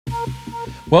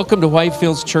Welcome to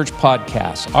Whitefields Church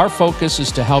Podcast. Our focus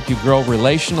is to help you grow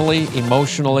relationally,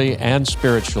 emotionally, and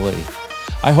spiritually.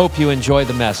 I hope you enjoy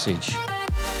the message.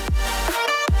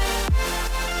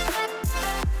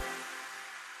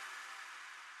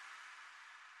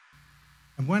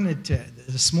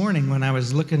 This morning when I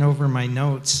was looking over my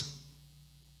notes,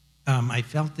 I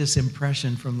felt this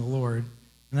impression from the Lord.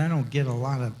 And I don't get a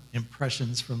lot of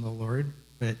impressions from the Lord,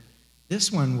 but this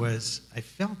one was, I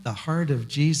felt the heart of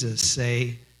Jesus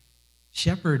say,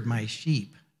 shepherd my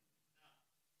sheep,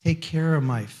 take care of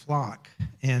my flock.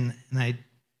 And I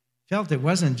felt it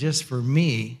wasn't just for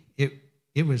me,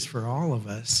 it was for all of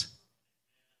us.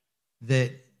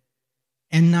 That,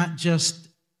 and not just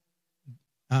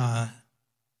the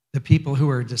people who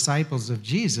are disciples of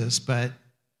Jesus, but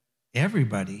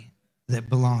everybody that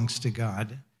belongs to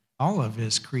God, all of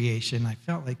his creation. I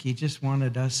felt like he just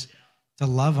wanted us to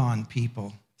love on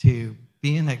people, to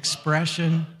be an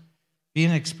expression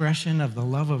of the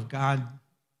love of God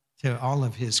to all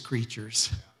of his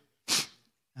creatures.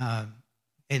 And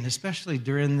especially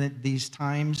during these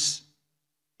times,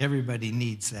 everybody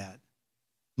needs that,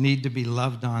 need to be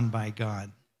loved on by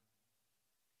God.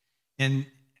 And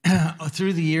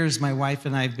through the years, my wife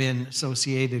and I have been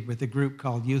associated with a group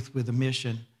called Youth with a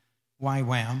Mission,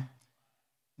 YWAM,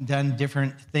 done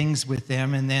different things with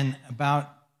them. And then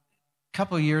about a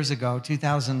couple of years ago,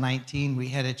 2019, we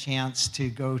had a chance to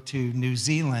go to New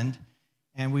Zealand,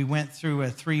 and we went through a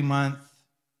 3-month,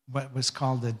 what was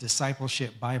called a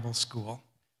discipleship Bible school.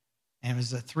 And it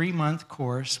was a 3-month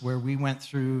course where we went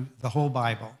through the whole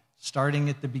Bible, starting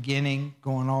at the beginning,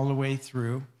 going all the way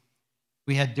through.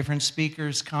 We had different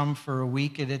speakers come for a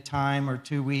week at a time or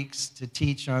 2 weeks to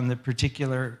teach on the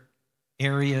particular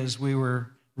areas we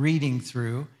were reading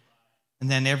through.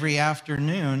 And then every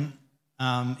afternoon,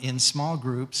 in small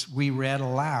groups, we read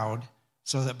aloud,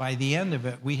 so that by the end of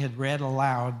it, we had read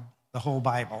aloud the whole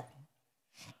Bible.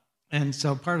 And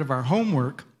so part of our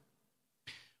homework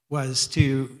was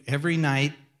to, every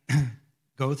night,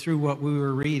 go through what we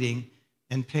were reading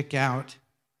and pick out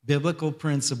biblical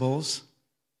principles,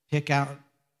 pick out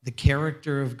the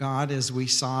character of God as we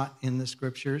saw it in the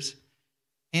scriptures,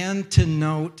 and to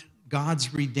note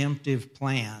God's redemptive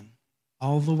plan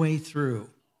all the way through,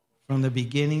 from the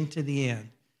beginning to the end.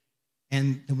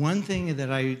 And the one thing that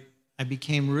I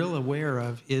became real aware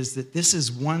of is that this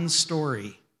is one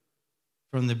story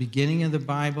from the beginning of the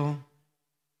Bible,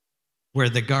 where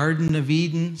the Garden of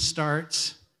Eden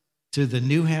starts, to the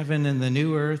new heaven and the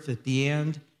new earth at the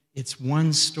end. It's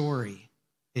one story.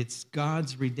 It's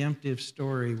God's redemptive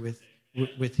story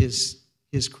with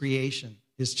his creation,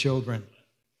 his children.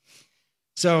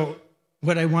 So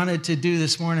what I wanted to do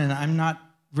this morning, I'm not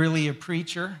really a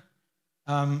preacher.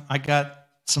 I got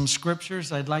some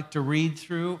scriptures I'd like to read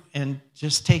through and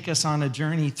just take us on a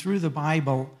journey through the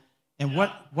Bible. And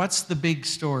what's the big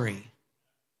story?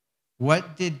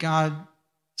 What did God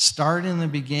start in the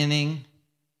beginning?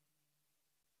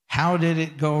 How did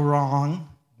it go wrong?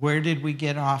 Where did we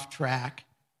get off track?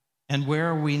 And where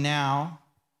are we now?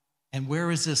 And where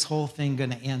is this whole thing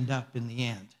going to end up in the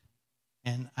end?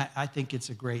 And I think it's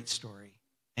a great story.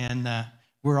 And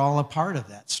we're all a part of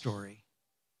that story.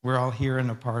 We're all here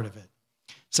and a part of it.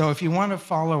 So if you want to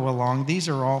follow along, these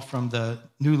are all from the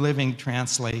New Living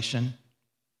Translation.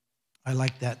 I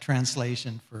like that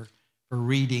translation for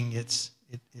reading. It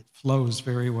flows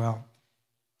very well.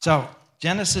 So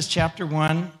Genesis chapter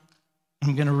 1,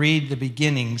 I'm going to read the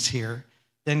beginnings here.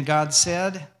 Then God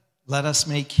said, "Let us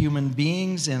make human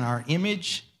beings in our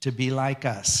image to be like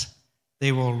us.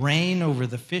 They will reign over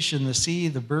the fish in the sea,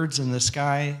 the birds in the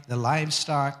sky, the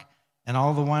livestock, and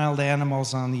all the wild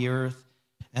animals on the earth,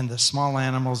 and the small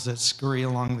animals that scurry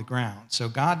along the ground." So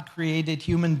God created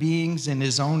human beings in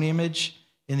his own image.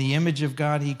 In the image of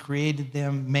God, he created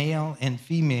them, male and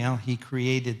female, he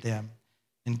created them.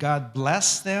 And God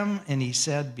blessed them, and he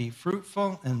said, "Be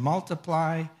fruitful and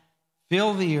multiply,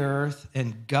 fill the earth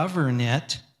and govern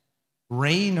it.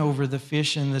 Reign over the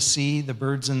fish in the sea, the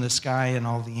birds in the sky, and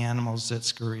all the animals that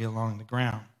scurry along the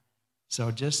ground." So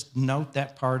just note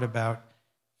that part about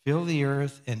fill the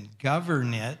earth and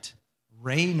govern it,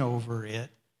 reign over it,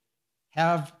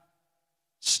 have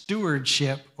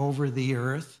stewardship over the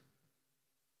earth.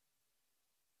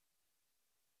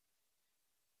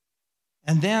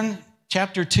 And then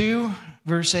chapter 2,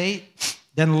 verse 8,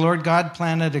 "Then the Lord God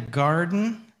planted a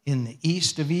garden in the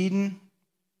east of Eden,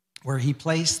 where he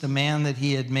placed the man that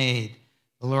he had made.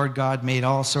 The Lord God made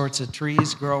all sorts of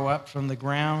trees grow up from the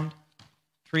ground,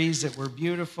 trees that were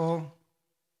beautiful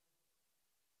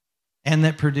and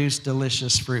that produced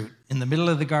delicious fruit. In the middle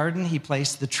of the garden, he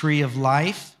placed the tree of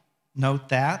life." Note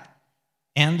that.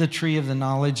 and the tree of the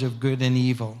knowledge of good and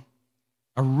evil.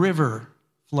 A river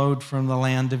flowed from the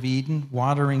land of Eden,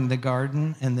 watering the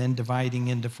garden and then dividing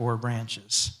into 4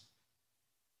 branches.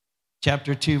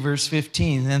 Chapter 2, verse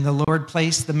 15, then the Lord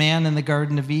placed the man in the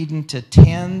Garden of Eden to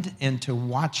tend and to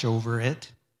watch over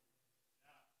it.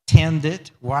 Tend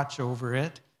it, watch over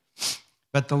it.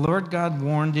 But the Lord God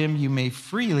warned him, you may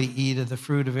freely eat of the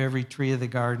fruit of every tree of the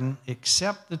garden,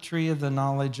 except the tree of the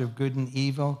knowledge of good and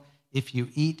evil. If you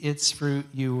eat its fruit,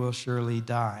 you will surely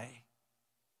die.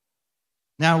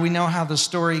 Now we know how the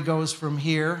story goes from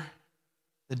here.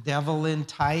 The devil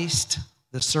enticed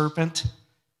the serpent.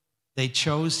 They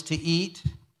chose to eat.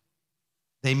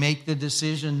 They make the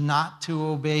decision not to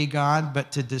obey God,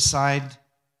 but to decide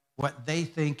what they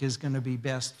think is going to be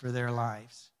best for their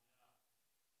lives.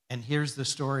 And here's the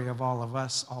story of all of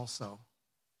us also,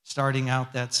 starting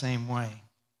out that same way.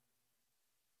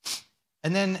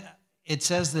 And then it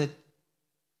says that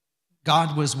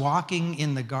God was walking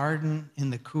in the garden in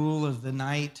the cool of the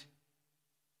night,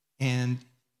 and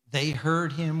they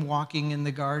heard him walking in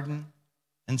the garden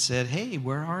and said, hey,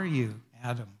 where are you,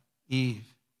 Adam,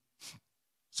 Eve?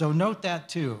 So note that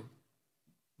too.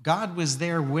 God was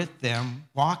there with them,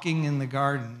 walking in the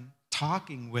garden,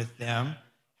 talking with them,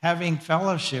 having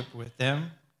fellowship with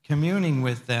them, communing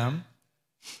with them.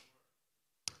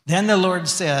 Then the Lord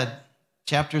said,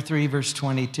 chapter 3, verse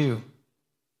 22,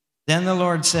 then the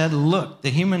Lord said, look, the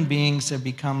human beings have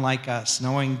become like us,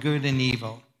 knowing good and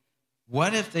evil.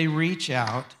 What if they reach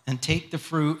out and take the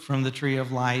fruit from the tree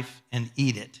of life and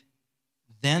eat it?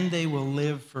 Then they will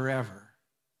live forever.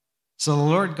 So the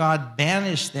Lord God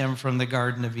banished them from the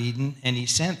Garden of Eden, and he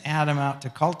sent Adam out to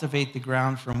cultivate the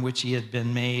ground from which he had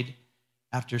been made.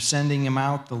 After sending him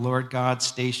out, the Lord God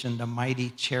stationed a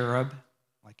mighty cherub,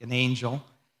 like an angel,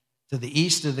 to the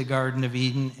east of the Garden of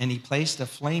Eden, and he placed a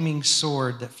flaming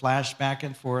sword that flashed back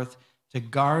and forth to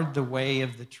guard the way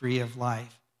of the tree of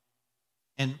life.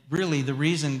 And really, the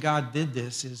reason God did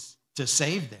this is to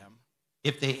save them.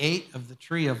 If they ate of the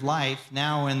tree of life,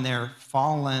 now in their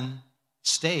fallen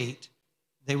state,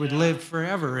 they would live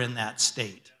forever in that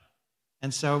state.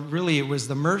 And so really, it was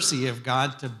the mercy of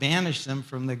God to banish them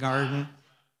from the garden,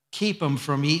 keep them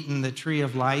from eating the tree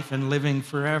of life and living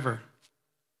forever.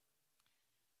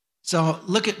 So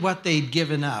look at what they'd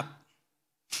given up.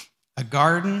 A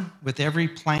garden with every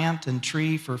plant and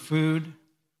tree for food,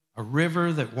 a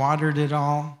river that watered it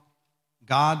all,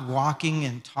 God walking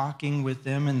and talking with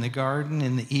them in the garden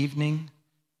in the evening,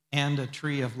 and a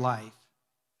tree of life.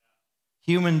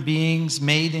 Human beings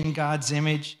made in God's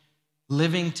image,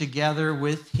 living together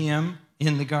with him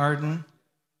in the garden,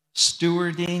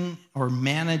 stewarding or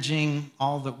managing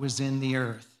all that was in the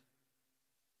earth.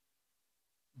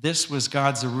 This was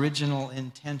God's original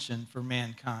intention for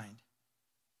mankind.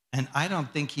 And I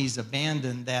don't think he's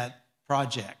abandoned that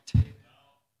project.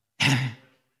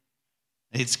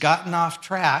 It's gotten off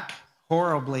track,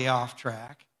 horribly off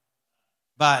track,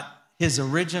 but his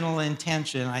original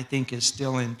intention, I think, is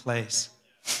still in place.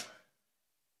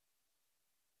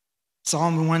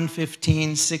 Psalm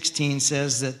 115:16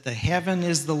 says that the heaven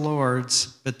is the Lord's,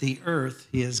 but the earth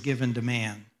he has given to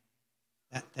man.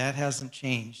 That hasn't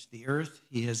changed. The earth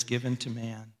he has given to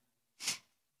man.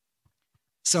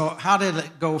 So how did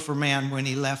it go for man when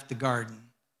he left the garden?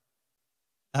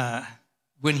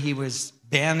 When he was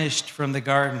banished from the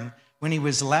garden, when he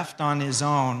was left on his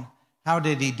own, how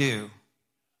did he do?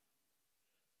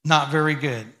 Not very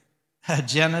good.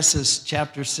 Genesis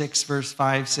chapter 6, verse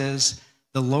 5 says,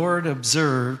 the Lord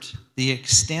observed the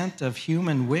extent of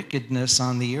human wickedness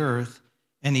on the earth,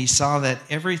 and he saw that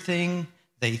everything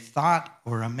they thought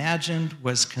or imagined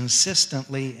was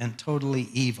consistently and totally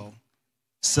evil.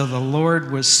 So the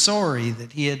Lord was sorry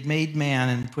that he had made man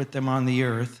and put them on the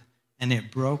earth, and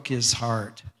it broke his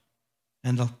heart.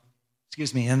 And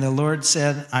the Lord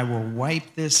said, I will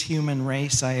wipe this human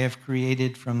race I have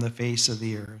created from the face of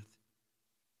the earth.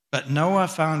 But Noah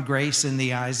found grace in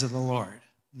the eyes of the Lord.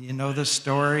 You know the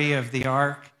story of the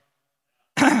ark?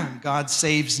 God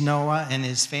saves Noah and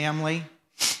his family.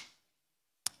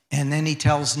 And then he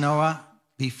tells Noah,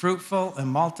 be fruitful and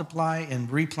multiply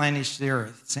and replenish the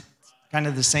earth. It's kind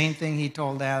of the same thing he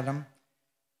told Adam.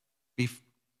 Be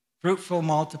fruitful,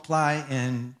 multiply,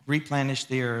 and replenish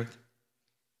the earth.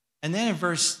 And then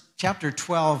in chapter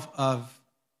 12 of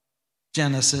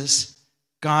Genesis,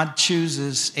 God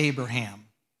chooses Abraham.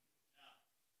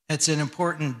 It's an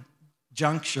important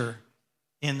juncture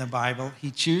in the Bible.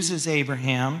 He chooses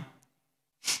Abraham,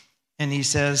 and he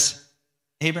says,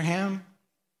 Abraham,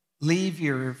 leave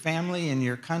your family and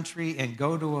your country and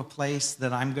go to a place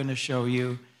that I'm going to show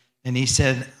you. And he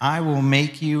said, I will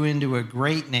make you into a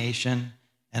great nation,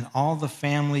 and all the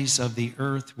families of the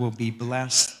earth will be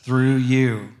blessed through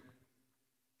you.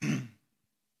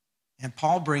 And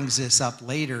Paul brings this up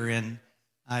later in,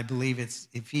 I believe it's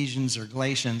Ephesians or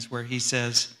Galatians, where he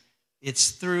says,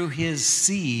 it's through his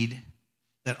seed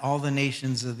that all the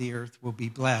nations of the earth will be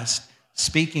blessed.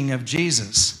 Speaking of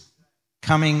Jesus,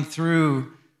 coming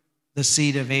through the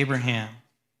seed of Abraham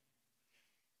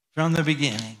from the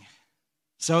beginning.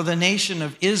 So the nation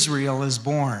of Israel is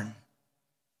born.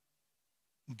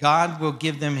 God will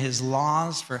give them his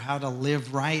laws for how to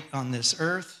live right on this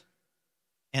earth,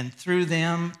 and through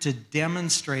them to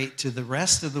demonstrate to the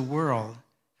rest of the world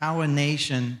how a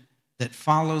nation that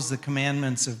follows the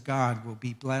commandments of God will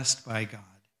be blessed by God.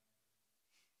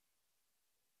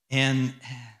 And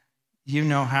you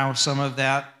know how some of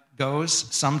that goes.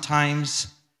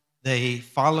 Sometimes they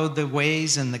followed the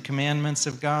ways and the commandments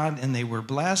of God and they were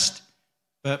blessed,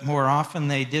 but more often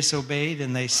they disobeyed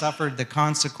and they suffered the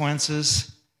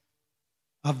consequences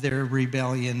of their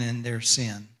rebellion and their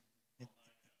sin.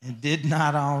 It did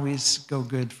not always go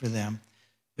good for them.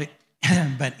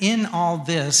 But in all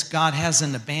this, God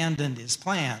hasn't abandoned his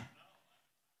plan.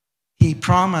 He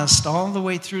promised all the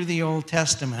way through the Old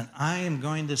Testament, I am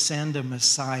going to send a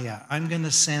Messiah. I'm going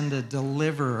to send a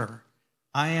deliverer.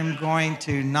 I am going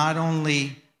to not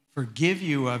only forgive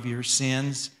you of your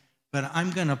sins, but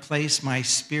I'm going to place my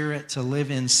Spirit to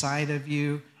live inside of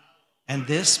you, and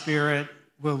this Spirit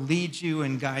will lead you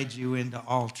and guide you into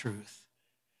all truth.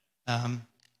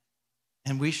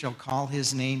 And we shall call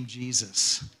his name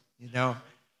Jesus. You know,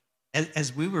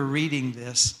 as we were reading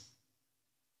this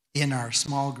in our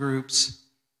small groups,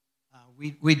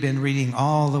 we'd been reading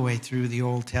all the way through the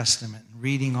Old Testament, and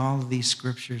reading all of these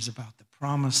scriptures about the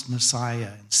promised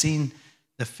Messiah and seeing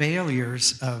the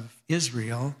failures of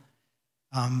Israel,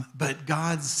 but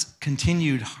God's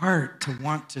continued heart to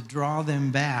want to draw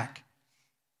them back.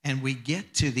 And we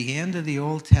get to the end of the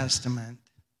Old Testament,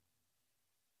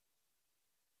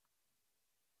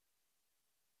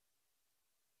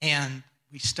 and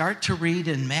we start to read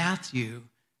in Matthew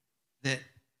that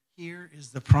here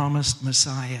is the promised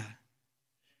Messiah.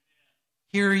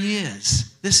 Here he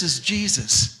is. This is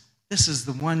Jesus. This is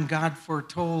the one God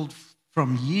foretold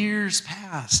from years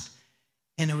past.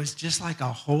 And it was just like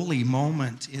a holy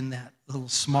moment in that little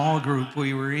small group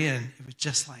we were in. It was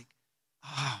just like,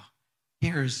 oh,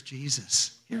 here's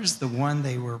Jesus. Here's the one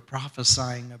they were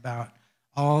prophesying about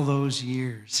all those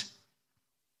years.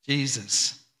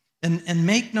 Jesus. And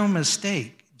make no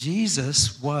mistake,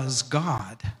 Jesus was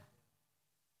God.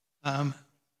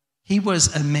 He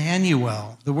was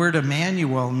Emmanuel. The word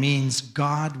Emmanuel means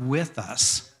God with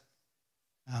us.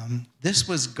 This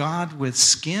was God with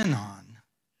skin on,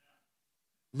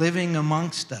 living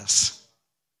amongst us.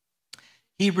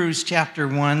 Hebrews chapter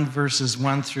 1, verses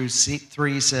 1 through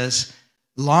 3 says,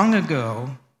 long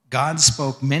ago, God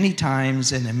spoke many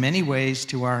times and in many ways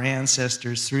to our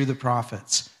ancestors through the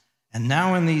prophets. And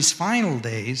now in these final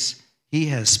days, he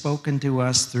has spoken to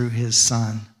us through his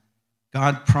Son.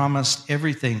 God promised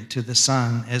everything to the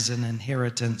Son as an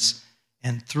inheritance,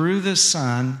 and through the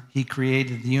Son, he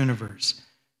created the universe.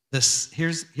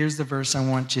 Here's the verse I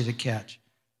want you to catch.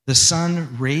 The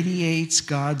Son radiates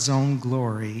God's own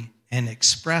glory and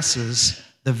expresses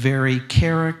the very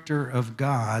character of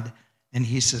God, and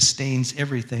he sustains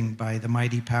everything by the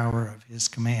mighty power of his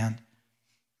command.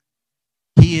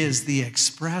 He is the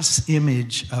express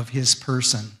image of his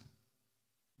person.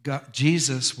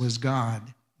 Jesus was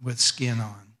God with skin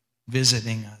on,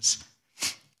 visiting us.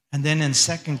 And then in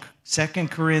 2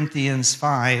 Corinthians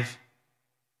 5,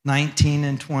 19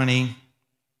 and 20,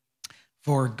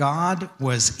 for God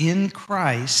was in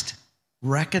Christ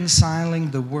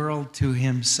reconciling the world to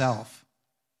himself,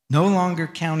 no longer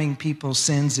counting people's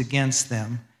sins against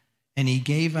them, and he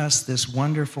gave us this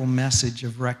wonderful message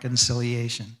of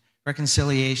reconciliation.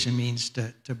 Reconciliation means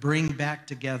to bring back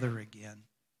together again.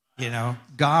 You know,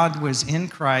 God was in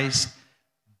Christ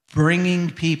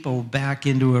bringing people back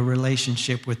into a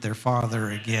relationship with their Father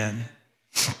again.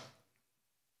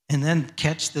 And then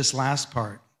catch this last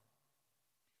part.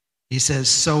 He says,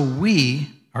 so we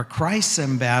are Christ's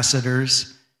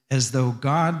ambassadors as though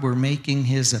God were making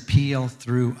his appeal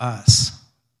through us.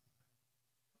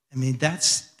 I mean,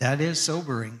 that is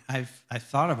sobering. I've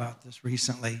thought about this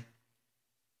recently.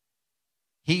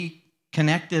 He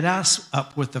connected us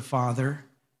up with the Father,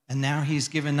 and now he's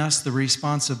given us the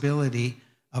responsibility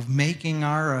of making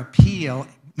our appeal,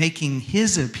 making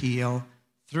his appeal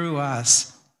through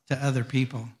us to other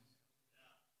people.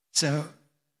 So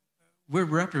we're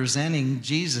representing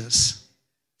Jesus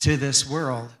to this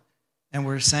world, and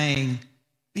we're saying,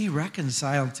 be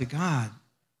reconciled to God.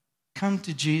 Come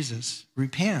to Jesus,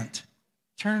 repent,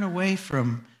 Turn away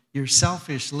from your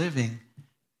selfish living.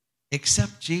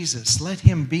 Accept Jesus. Let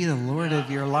him be the Lord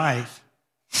of your life.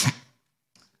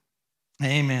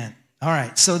 Amen. All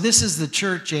right, so this is the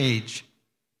church age.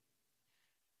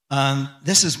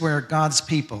 This is where God's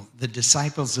people, the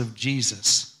disciples of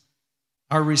Jesus,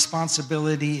 our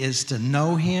responsibility is to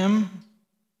know him,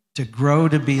 to grow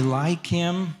to be like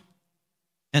him,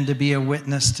 and to be a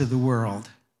witness to the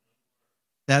world.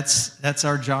 That's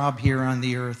our job here on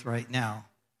the earth right now.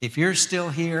 If you're still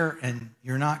here and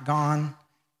you're not gone,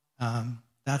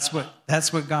 that's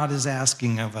what God is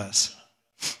asking of us.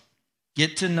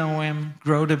 Get to know him,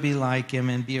 grow to be like him,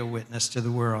 and be a witness to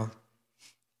the world.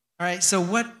 All right, so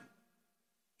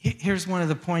here's one of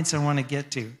the points I want to get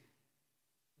to.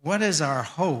 What is our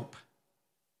hope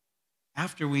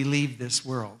after we leave this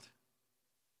world?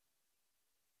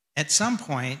 At some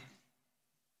point,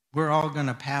 we're all going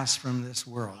to pass from this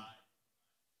world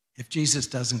if Jesus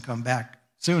doesn't come back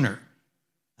sooner.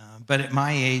 But at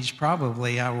my age,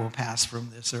 probably I will pass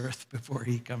from this earth before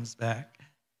he comes back.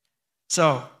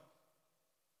 So,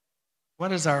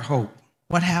 what is our hope?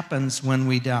 What happens when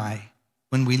we die,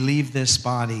 when we leave this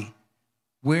body?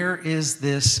 Where is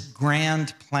this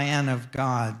grand plan of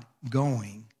God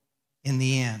going in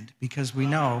the end? Because we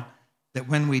know that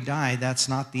when we die, that's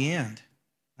not the end.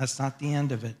 That's not the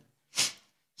end of it.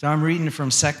 So I'm reading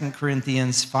from 2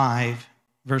 Corinthians 5,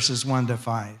 verses 1 to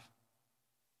 5.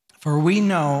 For we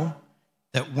know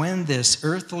that when this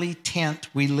earthly tent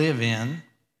we live in,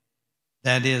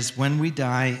 that is, when we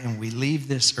die and we leave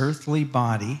this earthly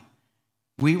body,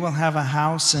 we will have a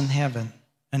house in heaven,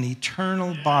 an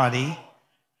eternal body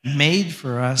made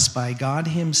for us by God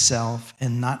himself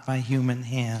and not by human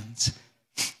hands.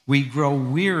 We grow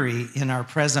weary in our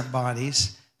present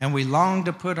bodies, and we long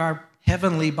to put our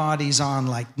heavenly bodies on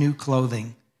like new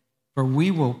clothing, for we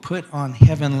will put on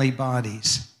heavenly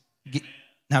bodies.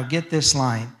 Now get this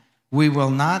line. We will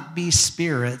not be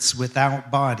spirits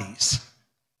without bodies.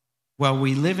 While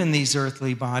we live in these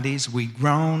earthly bodies, we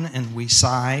groan and we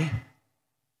sigh.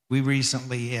 We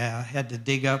recently had to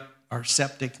dig up our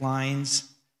septic lines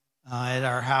at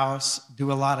our house,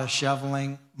 do a lot of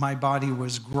shoveling. My body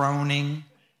was groaning,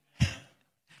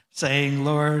 saying,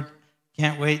 Lord,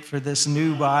 can't wait for this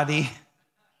new body.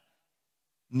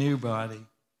 New body.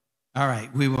 All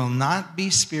right, we will not be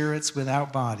spirits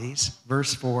without bodies.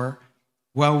 Verse 4,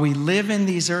 while we live in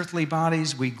these earthly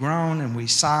bodies, we groan and we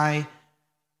sigh,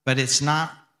 but it's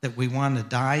not that we want to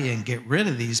die and get rid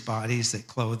of these bodies that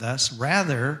clothe us.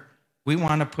 Rather, we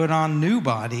want to put on new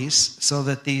bodies so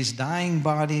that these dying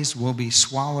bodies will be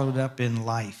swallowed up in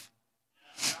life.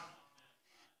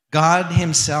 God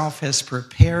himself has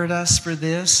prepared us for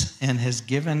this and has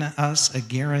given us a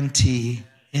guarantee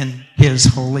in his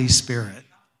Holy Spirit.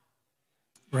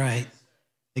 Right.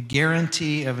 The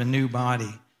guarantee of a new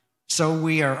body. So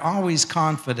we are always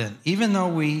confident, even though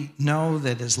we know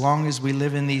that as long as we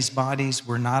live in these bodies,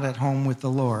 we're not at home with the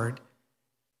Lord.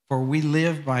 For we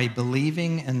live by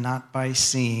believing and not by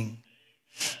seeing.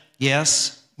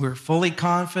 Yes, we're fully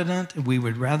confident. We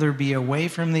would rather be away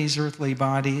from these earthly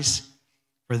bodies,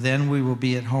 for then we will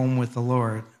be at home with the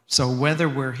Lord. So whether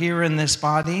we're here in this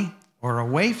body or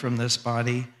away from this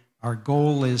body, our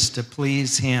goal is to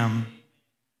please him.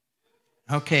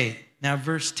 Okay, now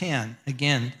verse 10,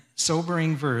 again,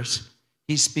 sobering verse.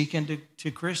 He's speaking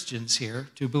to Christians here,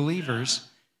 to believers.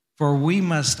 For we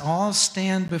must all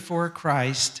stand before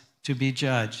Christ to be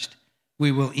judged.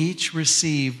 We will each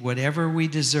receive whatever we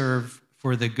deserve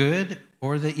for the good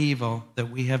or the evil that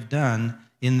we have done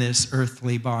in this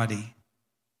earthly body.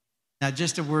 Now,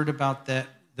 just a word about that,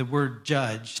 the word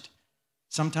judged.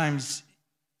 Sometimes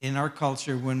in our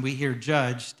culture, when we hear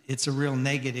judged, it's a real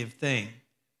negative thing.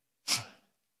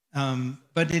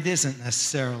 But it isn't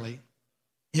necessarily.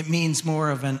 It means more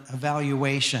of an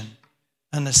evaluation,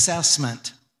 an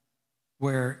assessment,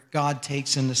 where God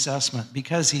takes an assessment,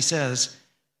 because he says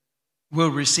we'll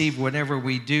receive whatever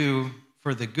we do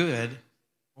for the good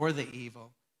or the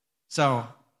evil. So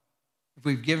if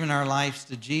we've given our lives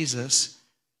to Jesus,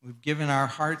 we've given our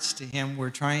hearts to him, we're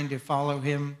trying to follow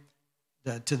him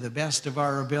to the best of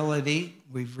our ability,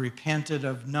 we've repented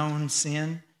of known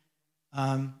sin,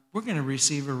 we're going to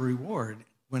receive a reward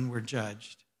when we're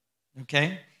judged.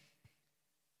 Okay?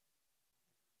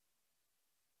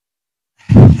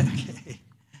 Okay.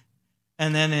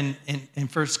 And then in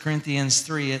 1 Corinthians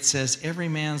 3, it says, every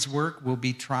man's work will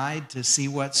be tried to see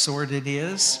what sort it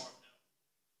is,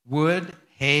 wood,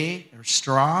 hay, or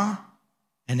straw,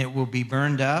 and it will be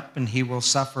burned up, and he will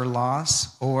suffer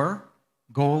loss, or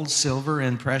gold, silver,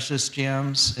 and precious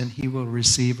gems, and he will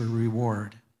receive a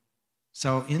reward.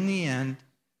 So in the end,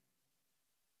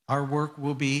 our work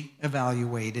will be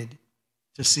evaluated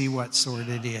to see what sort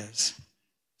it is.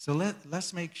 So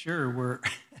let's make sure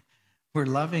we're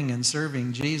loving and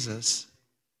serving Jesus,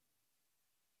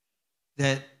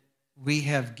 that we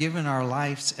have given our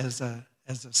lives as a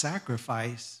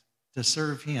sacrifice to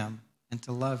serve him and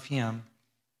to love him,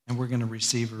 and we're going to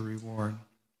receive a reward.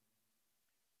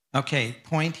 Okay,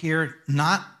 point here,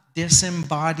 not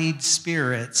disembodied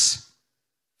spirits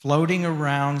floating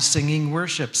around singing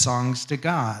worship songs to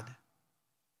God,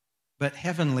 but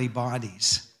heavenly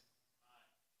bodies.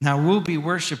 Now, we'll be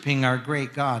worshiping our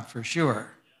great God for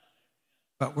sure,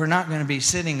 but we're not going to be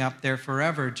sitting up there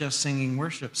forever just singing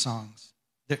worship songs.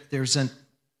 There's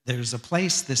a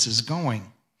place this is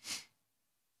going.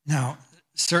 Now,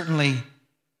 certainly,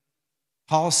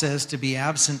 Paul says to be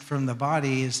absent from the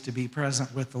body is to be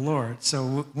present with the Lord.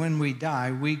 So when we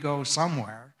die, we go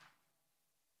somewhere.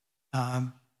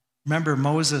 Remember,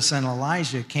 Moses and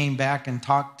Elijah came back and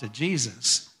talked to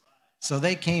Jesus. So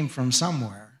they came from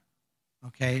somewhere.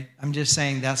 Okay? I'm just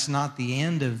saying that's not the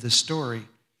end of the story.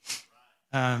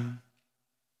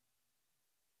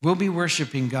 We'll be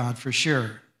worshiping God for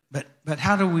sure. But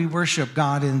how do we worship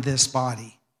God in this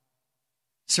body?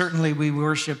 Certainly we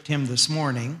worshiped him this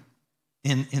morning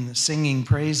in the singing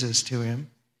praises to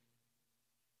him.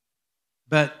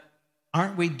 But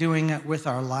aren't we doing it with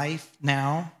our life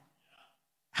now?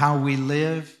 How we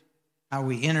live, how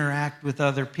we interact with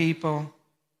other people,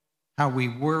 how we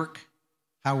work,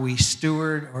 how we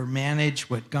steward or manage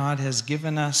what God has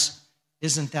given us.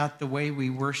 Isn't that the way we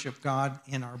worship God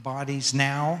in our bodies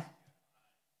now?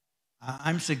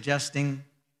 I'm suggesting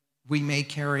we may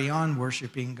carry on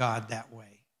worshiping God that way.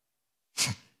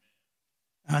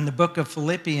 And the book of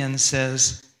Philippians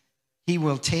says, he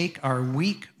will take our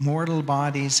weak mortal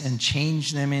bodies and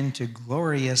change them into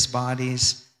glorious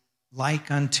bodies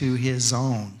like unto his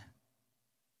own.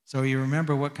 So you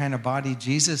remember what kind of body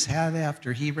Jesus had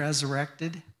after he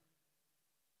resurrected?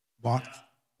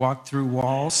 Walked through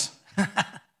walls.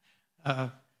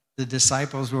 The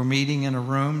disciples were meeting in a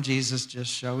room. Jesus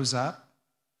just shows up.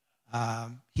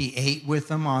 He ate with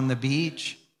them on the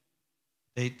beach.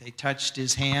 They touched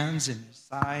his hands and his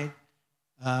side.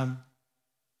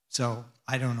 So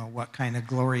I don't know what kind of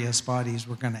glorious bodies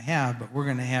we're going to have, but we're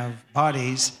going to have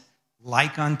bodies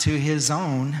like unto his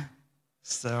own.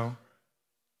 So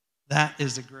that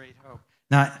is a great hope.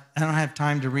 Now, I don't have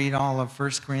time to read all of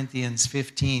 1 Corinthians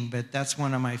 15, but that's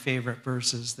one of my favorite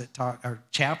verses that or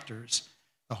chapters.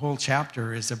 The whole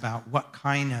chapter is about what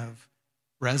kind of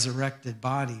resurrected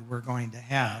body we're going to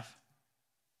have.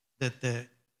 That the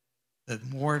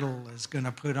mortal is going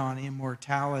to put on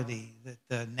immortality, that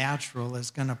the natural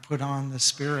is going to put on the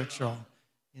spiritual,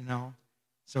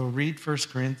 So read 1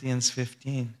 Corinthians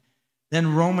 15.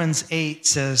 Then Romans 8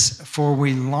 says, for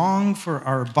we long for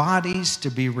our bodies to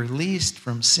be released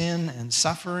from sin and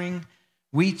suffering.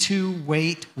 We too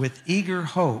wait with eager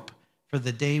hope for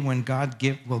the day when God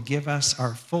will give us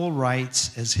our full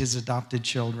rights as his adopted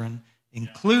children,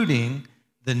 including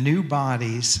the new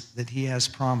bodies that he has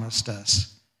promised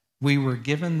us. We were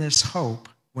given this hope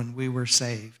when we were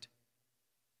saved.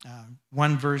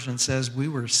 One version says we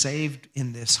were saved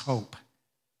in this hope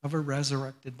of a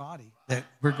resurrected body, that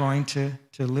we're going to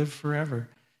live forever.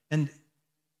 And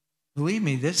believe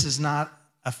me, this is not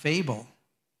a fable.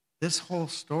 This whole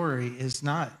story is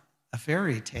not a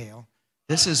fairy tale.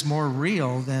 This is more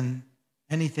real than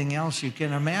anything else you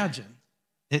can imagine.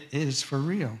 It is for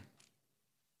real.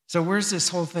 So where's this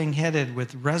whole thing headed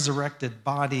with resurrected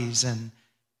bodies and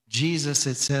Jesus,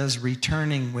 it says,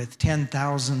 returning with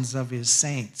 10,000s of his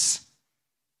saints?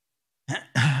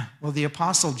 Well, the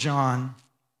Apostle John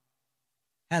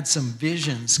had some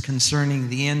visions concerning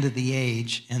the end of the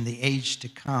age and the age to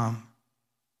come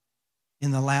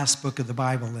in the last book of the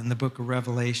Bible, in the book of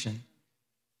Revelation.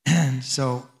 And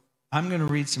so I'm going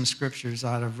to read some scriptures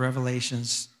out of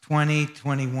Revelations 20,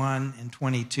 21, and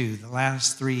 22, the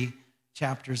last 3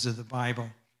 chapters of the Bible.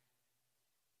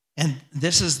 And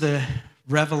this is the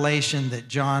revelation that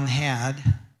John had,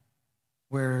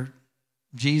 where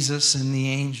Jesus and the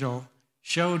angel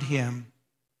showed him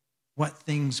what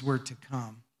things were to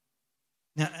come.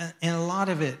 Now, and a lot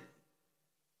of it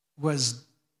was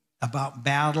about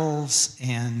battles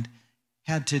and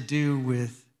had to do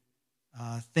with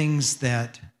things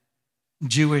that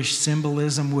Jewish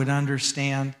symbolism would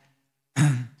understand.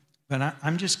 But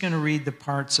I'm just going to read the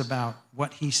parts about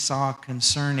what he saw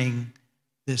concerning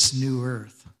this new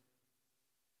earth.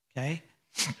 Okay?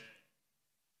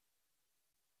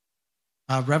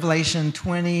 Revelation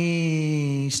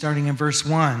 20, starting in verse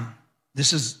 1.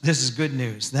 This is good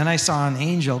news. Then I saw an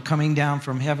angel coming down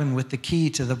from heaven with the key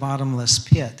to the bottomless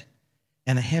pit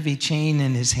and a heavy chain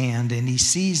in his hand, and he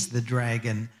seized the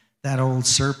dragon, that old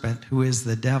serpent who is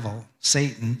the devil,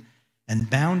 Satan, and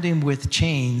bound him with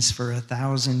chains for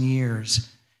 1,000 years.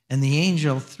 And the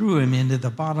angel threw him into the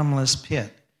bottomless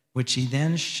pit, which he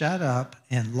then shut up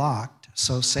and locked,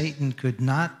 so Satan could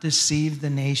not deceive the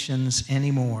nations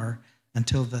anymore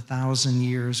until the 1,000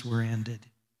 years were ended.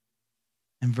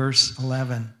 And verse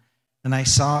 11, and I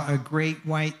saw a great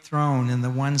white throne and the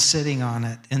one sitting on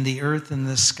it, and the earth and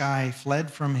the sky fled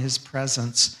from his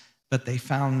presence, but they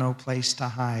found no place to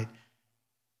hide.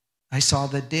 I saw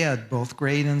the dead, both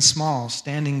great and small,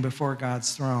 standing before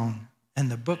God's throne,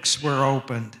 and the books were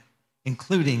opened,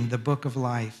 including the book of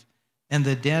life. And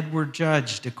the dead were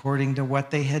judged according to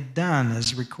what they had done,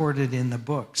 as recorded in the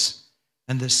books.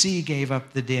 And the sea gave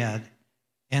up the dead,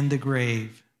 and the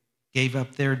grave gave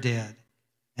up their dead,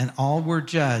 and all were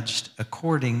judged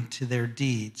according to their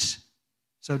deeds.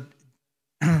 So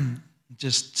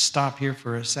just stop here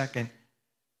for a second.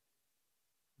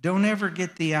 Don't ever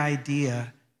get the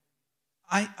idea,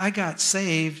 I got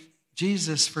saved,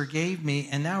 Jesus forgave me,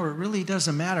 and now it really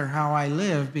doesn't matter how I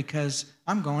live because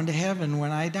I'm going to heaven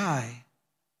when I die.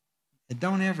 And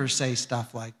don't ever say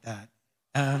stuff like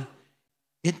that.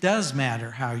 It does matter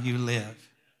how you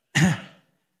live.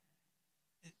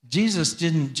 Jesus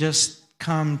didn't just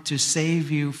come to save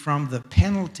you from the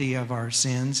penalty of our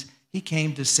sins. He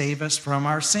came to save us from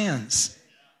our sins.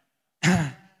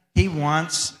 He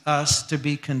wants us to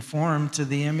be conformed to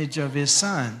the image of his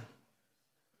Son.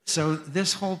 So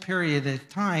this whole period of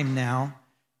time now,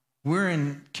 we're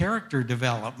in character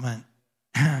development.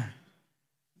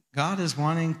 God is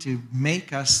wanting to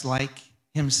make us like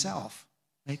himself,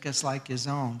 make us like his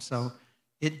own. So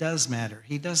it does matter.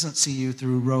 He doesn't see you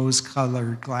through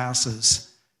rose-colored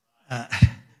glasses.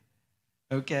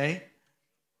 Okay?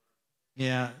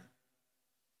 Yeah.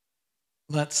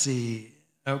 Let's see.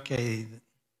 Okay.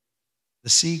 The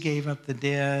sea gave up the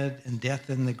dead, and death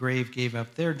and the grave gave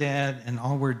up their dead, and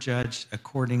all were judged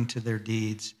according to their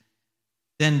deeds.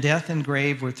 Then death and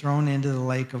grave were thrown into the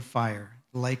lake of fire.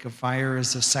 The lake of fire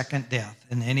is the second death,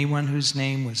 and anyone whose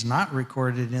name was not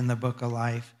recorded in the book of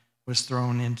life was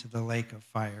thrown into the lake of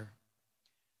fire.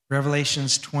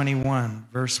 Revelations 21,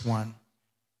 verse 1.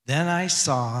 Then I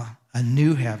saw a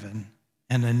new heaven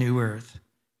and a new earth,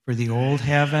 for the old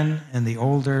heaven and the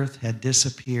old earth had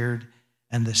disappeared,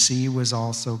 and the sea was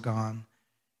also gone.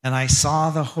 And I saw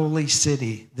the holy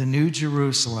city, the new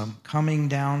Jerusalem, coming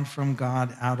down from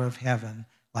God out of heaven,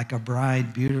 like a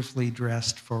bride beautifully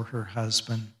dressed for her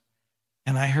husband.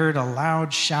 And I heard a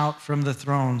loud shout from the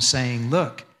throne saying,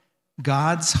 "Look,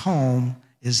 God's home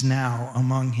is now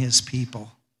among his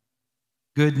people."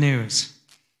 Good news.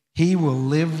 He will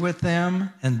live with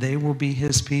them, and they will be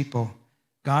his people.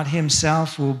 God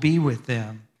himself will be with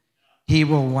them. He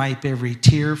will wipe every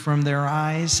tear from their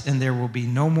eyes, and there will be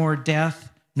no more death,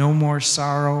 no more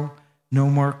sorrow, no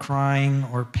more crying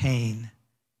or pain.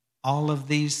 All of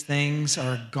these things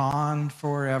are gone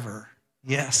forever.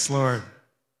 Yes, Lord.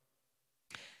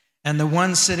 And the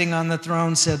one sitting on the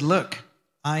throne said, "Look,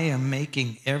 I am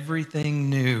making everything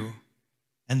new."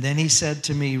 And then he said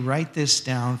to me, "Write this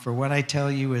down, for what I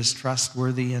tell you is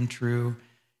trustworthy and true."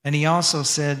 And he also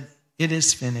said, "It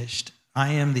is finished. I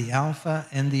am the Alpha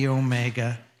and the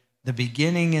Omega, the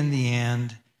beginning and the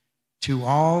end. To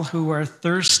all who are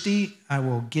thirsty, I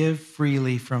will give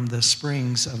freely from the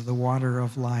springs of the water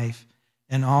of life.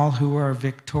 And all who are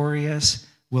victorious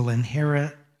will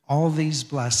inherit all these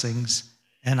blessings,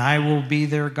 and I will be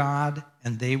their God,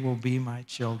 and they will be my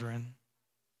children."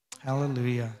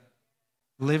 Hallelujah.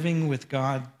 Living with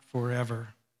God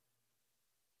forever.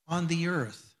 On the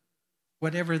earth,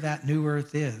 whatever that new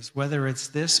earth is, whether it's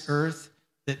this earth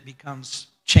that becomes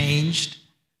changed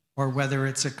or whether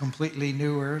it's a completely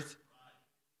new earth,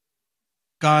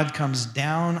 God comes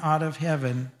down out of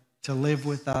heaven to live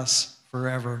with us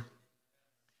forever.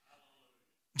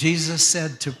 Jesus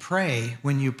said to pray,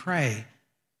 when you pray,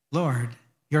 "Lord,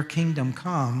 your kingdom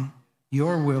come,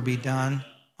 your will be done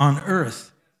on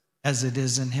earth as it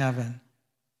is in heaven."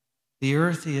 The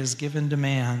earth he has given to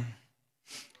man.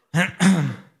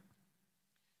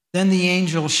 Then the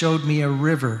angel showed me a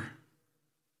river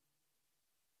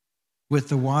with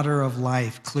the water of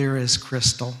life, clear as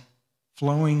crystal,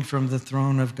 flowing from the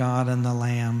throne of God and the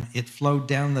Lamb. It flowed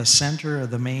down the center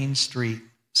of the main street.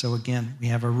 So again, we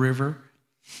have a river.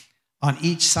 On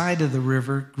each side of the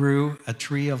river grew a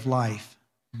tree of life,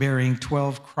 bearing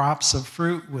 12 crops of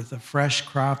fruit with a fresh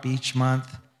crop each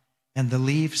month, and the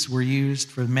leaves were used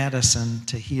for medicine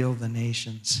to heal the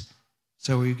nations.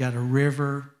 So we've got a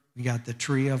river, we got the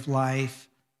tree of life.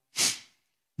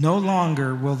 No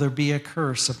longer will there be a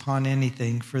curse upon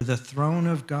anything, for the throne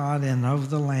of God and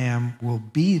of the Lamb will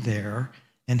be there,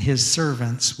 and his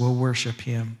servants will worship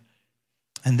him.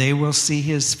 And they will see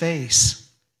his face,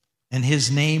 and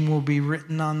his name will be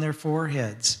written on their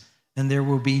foreheads. And there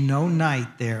will be no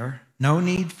night there, no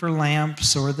need for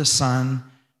lamps or the sun,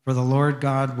 for the Lord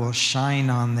God will shine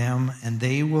on them, and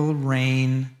they will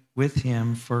reign with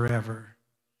him forever.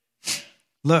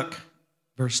 Look,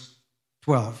 verse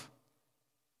 12.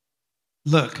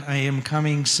 Look, I am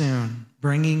coming soon,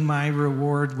 bringing my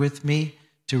reward with me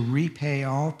to repay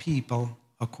all people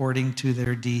according to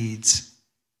their deeds.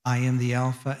 I am the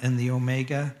Alpha and the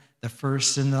Omega, the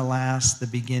first and the last, the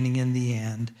beginning and the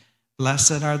end.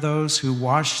 Blessed are those who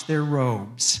wash their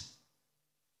robes.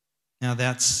 Now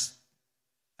that's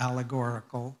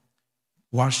allegorical.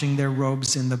 Washing their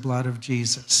robes in the blood of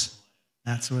Jesus.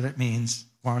 That's what it means.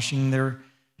 Washing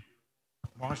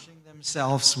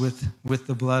themselves with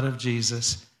the blood of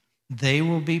Jesus. They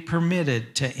will be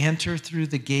permitted to enter through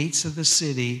the gates of the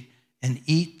city and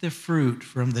eat the fruit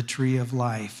from the tree of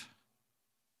life.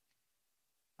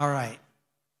 All right.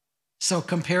 So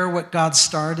compare what God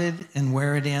started and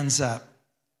where it ends up.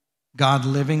 God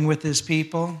living with his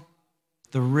people,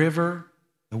 the river,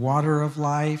 the water of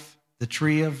life, the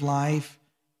tree of life,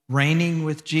 reigning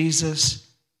with Jesus,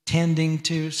 tending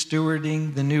to,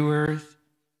 stewarding the new earth.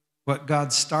 What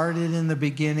God started in the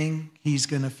beginning, he's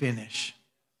going to finish.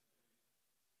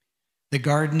 The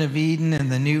Garden of Eden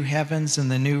and the new heavens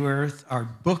and the new earth are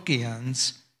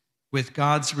bookends with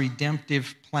God's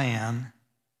redemptive plan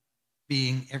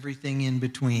being everything in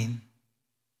between.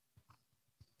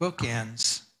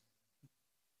 Bookends.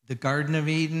 The Garden of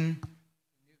Eden, the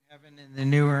new heaven and the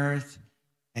new earth,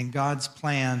 and God's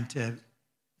plan to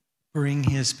bring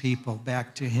his people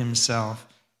back to himself.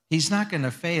 He's not going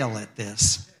to fail at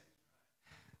this.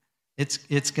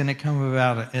 It's going to come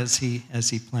about as he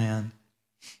planned.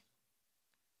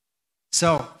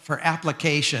 So, for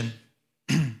application,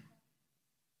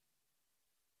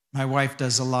 my wife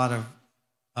does a lot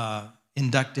of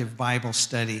inductive Bible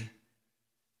study,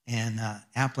 and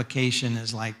application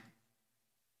is like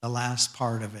the last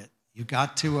part of it. You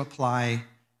got to apply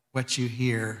what you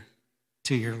hear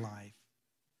to your life.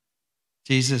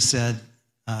 Jesus said,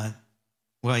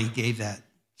 he gave that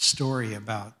story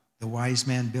about the wise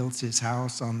man built his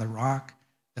house on the rock,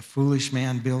 the foolish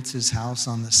man built his house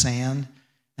on the sand,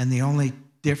 and the only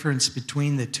difference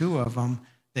between the two of them,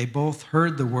 they both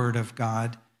heard the word of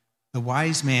God. The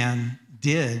wise man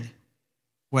did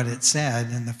what it said,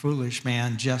 and the foolish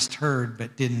man just heard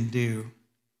but didn't do.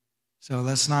 So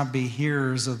let's not be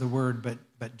hearers of the word,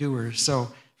 but doers. So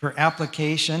for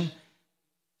application,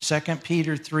 2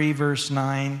 Peter 3, verse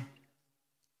 9,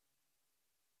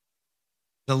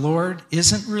 the Lord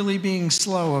isn't really being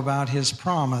slow about his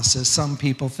promise, as some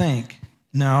people think.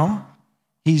 No,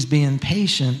 he's being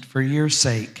patient for your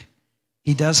sake.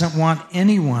 He doesn't want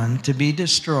anyone to be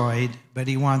destroyed, but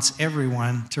he wants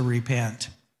everyone to repent.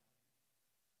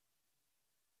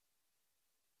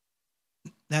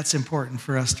 That's important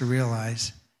for us to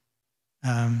realize.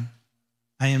 I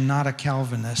am not a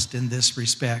Calvinist in this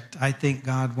respect. I think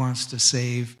God wants to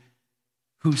save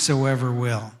whosoever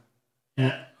will.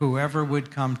 Whoever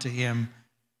would come to him,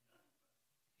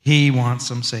 he wants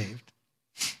them saved.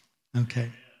 Okay.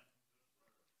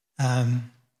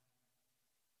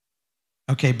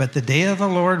 But the day of the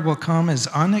Lord will come as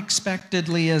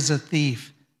unexpectedly as a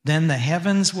thief. Then the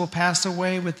heavens will pass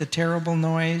away with a terrible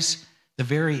noise. The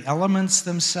very elements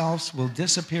themselves will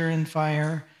disappear in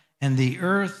fire, and the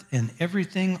earth and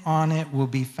everything on it will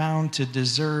be found to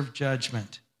deserve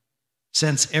judgment.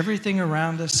 Since everything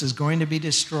around us is going to be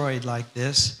destroyed like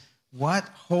this, what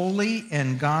holy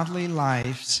and godly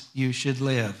lives you should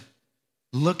live,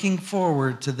 looking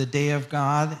forward to the day of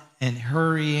God and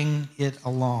hurrying it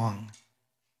along.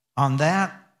 On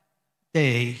that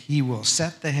day, he will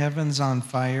set the heavens on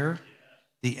fire.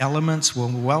 The elements will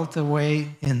melt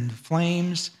away in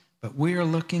flames, but we are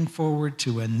looking forward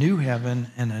to a new heaven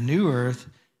and a new earth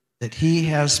that he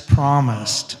has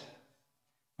promised.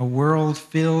 A world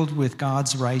filled with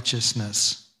God's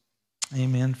righteousness.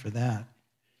 Amen for that.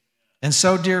 And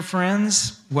so, dear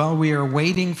friends, while we are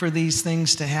waiting for these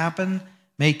things to happen,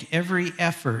 make every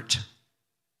effort.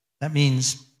 That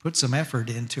means put some effort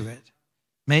into it.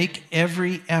 Make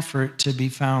every effort to be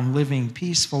found living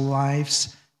peaceful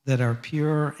lives that are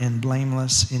pure and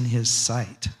blameless in his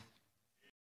sight.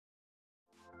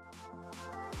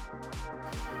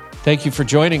 Thank you for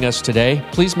joining us today.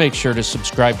 Please make sure to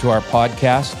subscribe to our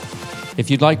podcast. If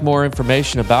you'd like more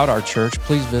information about our church,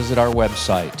 please visit our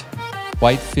website,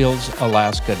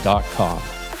 whitefieldsalaska.com.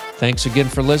 Thanks again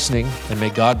for listening, and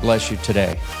may God bless you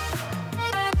today.